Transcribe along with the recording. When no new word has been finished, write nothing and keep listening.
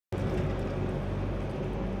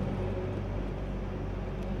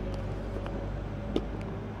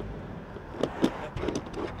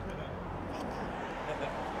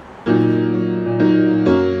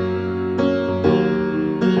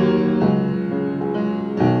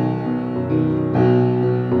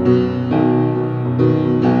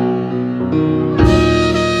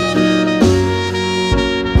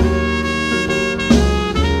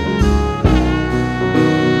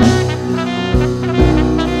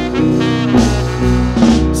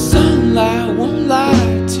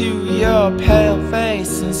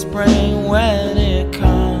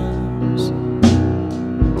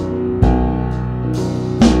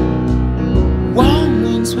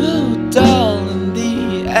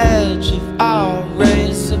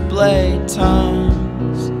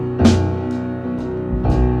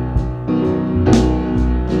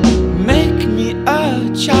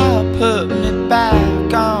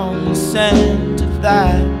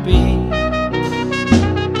be.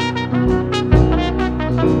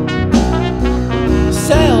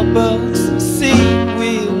 Sailboats and sea,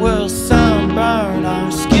 we will sunburn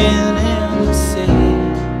our skin in the sea.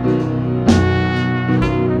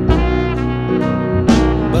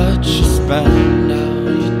 But you spend all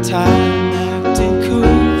your time acting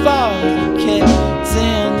cool for the kids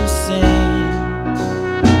in the scene.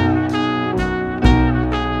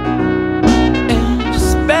 And you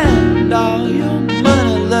spend all your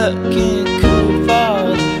money looking cool for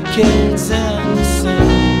the kids in the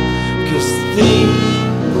scene. 'Cause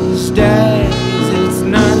these days it's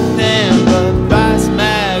nothing but vice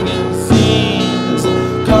magazines,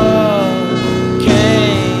 cocaine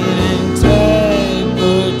and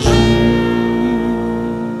paper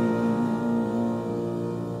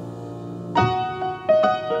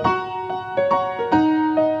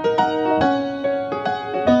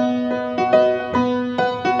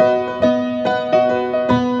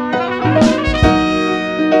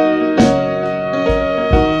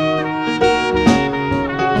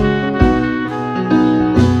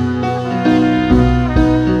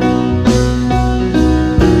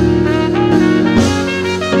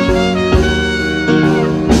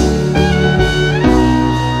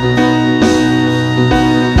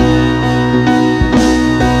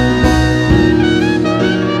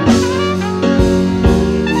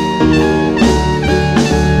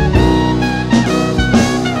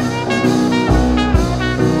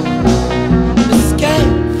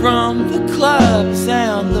from the clubs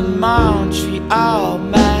and the Montreal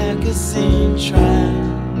magazine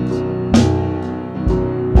trends.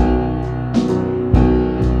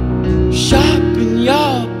 Sharpen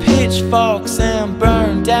your pitchforks and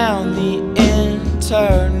burn down the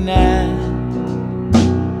internet.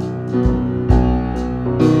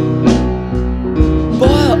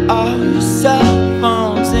 Boil all your cell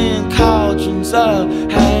phones in cauldrons of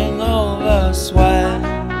hangover sweat.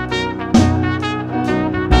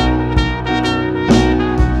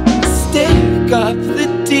 Up the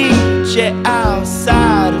DJ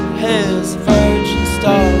outside of his verse.